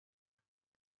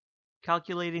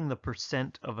Calculating the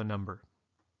percent of a number.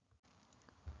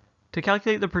 To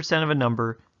calculate the percent of a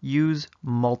number, use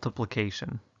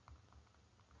multiplication.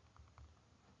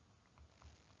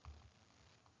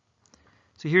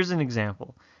 So here's an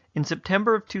example. In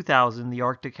September of 2000, the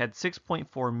Arctic had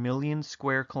 6.4 million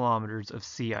square kilometers of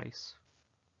sea ice.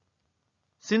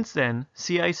 Since then,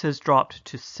 sea ice has dropped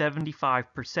to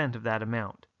 75% of that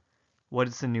amount. What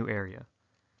is the new area?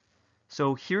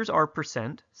 So here's our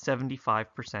percent,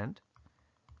 75%.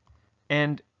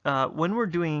 And when we're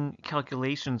doing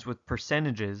calculations with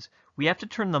percentages, we have to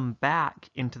turn them back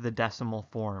into the decimal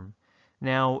form.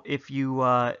 Now, if you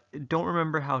don't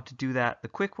remember how to do that the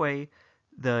quick way,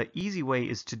 the easy way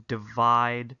is to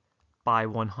divide by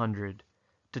 100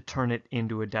 to turn it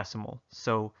into a decimal.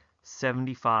 So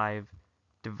 75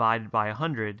 divided by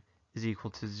 100 is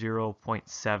equal to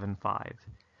 0.75.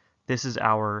 This is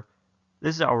our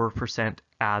percent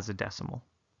as a decimal.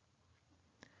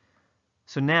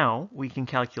 So now we can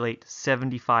calculate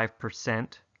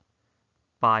 75%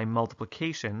 by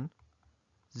multiplication.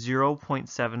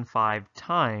 0.75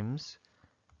 times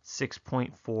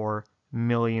 6.4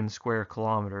 million square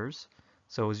kilometers.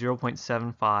 So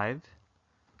 0.75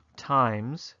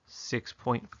 times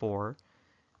 6.4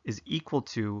 is equal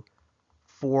to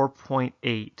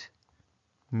 4.8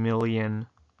 million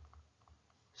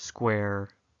square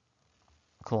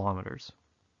kilometers.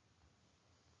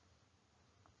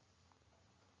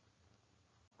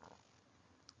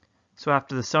 So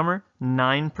after the summer,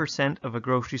 9% of a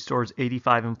grocery store's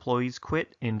 85 employees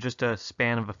quit in just a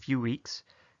span of a few weeks.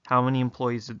 How many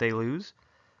employees did they lose?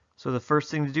 So the first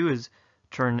thing to do is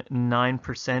turn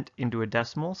 9% into a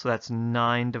decimal. So that's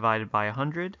 9 divided by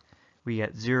 100. We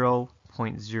get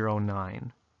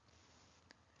 0.09.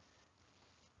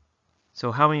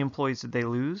 So how many employees did they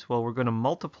lose? Well, we're going to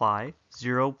multiply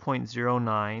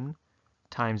 0.09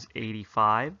 times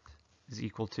 85 is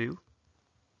equal to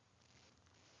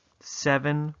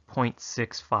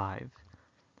 7.65.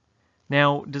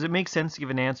 Now, does it make sense to give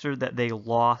an answer that they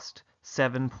lost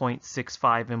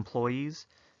 7.65 employees?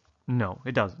 No,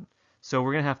 it doesn't. So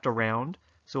we're going to have to round.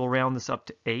 So we'll round this up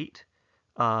to 8.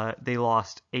 They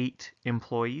lost 8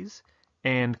 employees.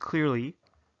 And clearly,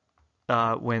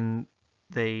 when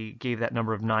they gave that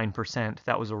number of 9%,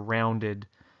 that was a rounded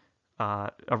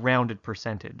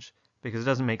percentage, because it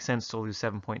doesn't make sense to lose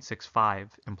 7.65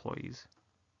 employees.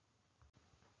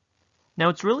 Now,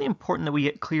 it's really important that we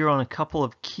get clear on a couple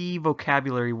of key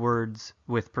vocabulary words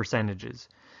with percentages.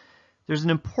 There's an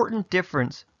important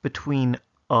difference between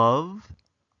of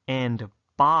and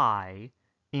by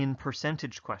in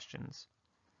percentage questions.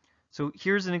 So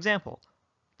here's an example.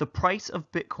 The price of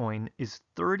Bitcoin is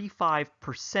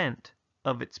 35%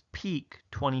 of its peak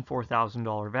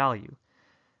 $24,000 value.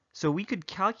 So we could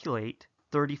calculate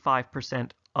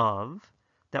 35% of,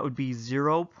 that would be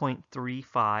 0.35,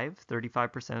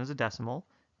 35% is a decimal,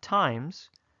 times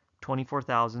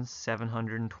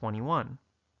 24,721.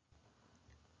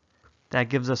 That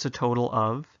gives us a total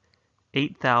of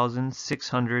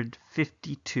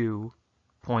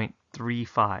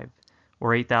 $8,652.35, or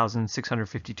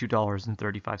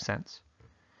 $8,652.35.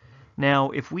 Now,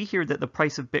 if we hear that the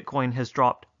price of Bitcoin has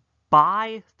dropped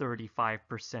by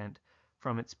 35%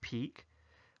 from its peak,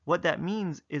 what that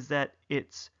means is that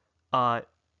it's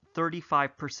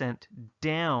 35%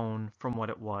 down from what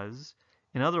it was.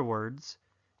 In other words,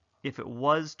 if it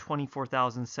was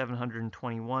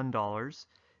 $24,721,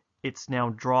 it's now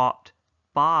dropped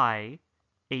by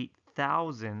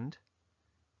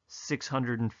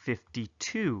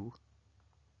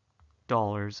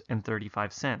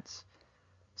 $8,652.35.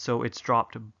 So it's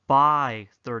dropped by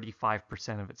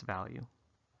 35% of its value.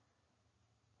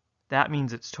 That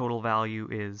means its total value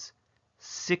is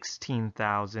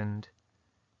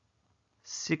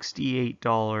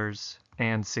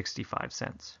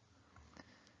 $16,068.65.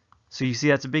 So you see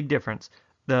that's a big difference.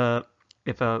 If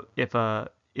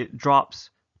it drops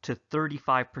to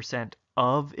 35%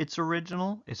 of its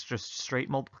original, it's just straight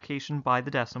multiplication by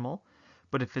the decimal.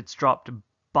 But if it's dropped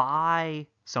by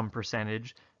some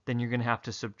percentage, then you're going to have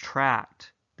to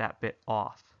subtract that bit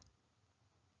off.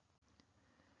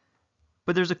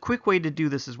 But there's a quick way to do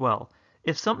this as well.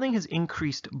 If something has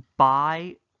increased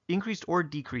or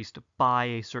decreased by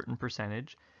a certain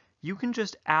percentage, you can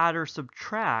just add or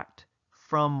subtract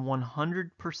from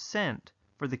 100%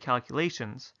 for the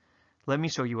calculations. Let me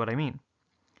show you what I mean.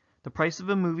 The price of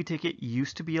a movie ticket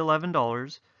used to be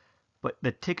 $11, but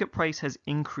the ticket price has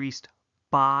increased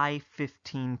by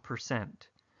 15%.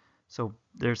 So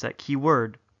there's that key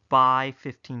word, by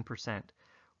 15%.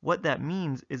 What that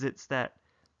means is it's that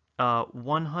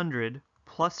 100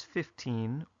 plus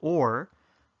 15, or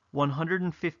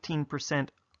 115%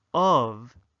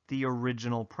 of the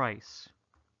original price.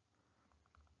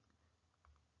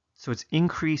 So it's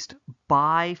increased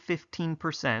by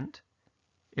 15%.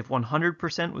 If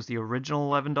 100% was the original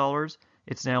 $11,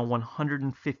 it's now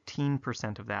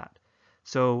 115% of that.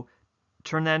 So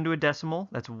turn that into a decimal,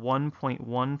 that's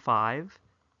 1.15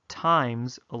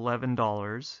 times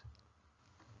 $11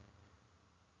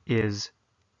 is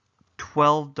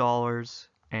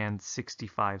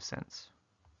 $12.65.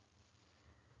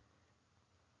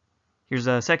 Here's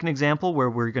a second example where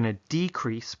we're going to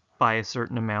decrease by a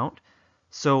certain amount.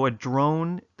 So a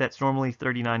drone that's normally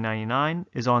 $39.99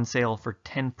 is on sale for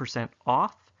 10%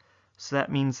 off. So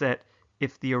that means that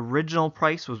if the original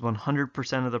price was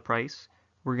 100% of the price,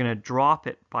 we're going to drop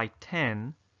it by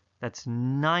 10. That's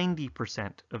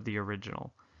 90% of the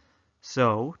original.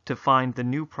 So to find the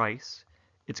new price,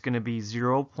 it's going to be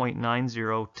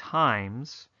 0.90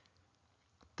 times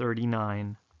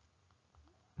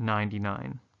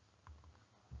 $39.99.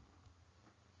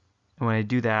 And when I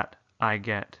do that, I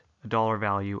get a dollar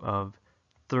value of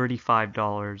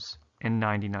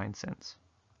 $35.99.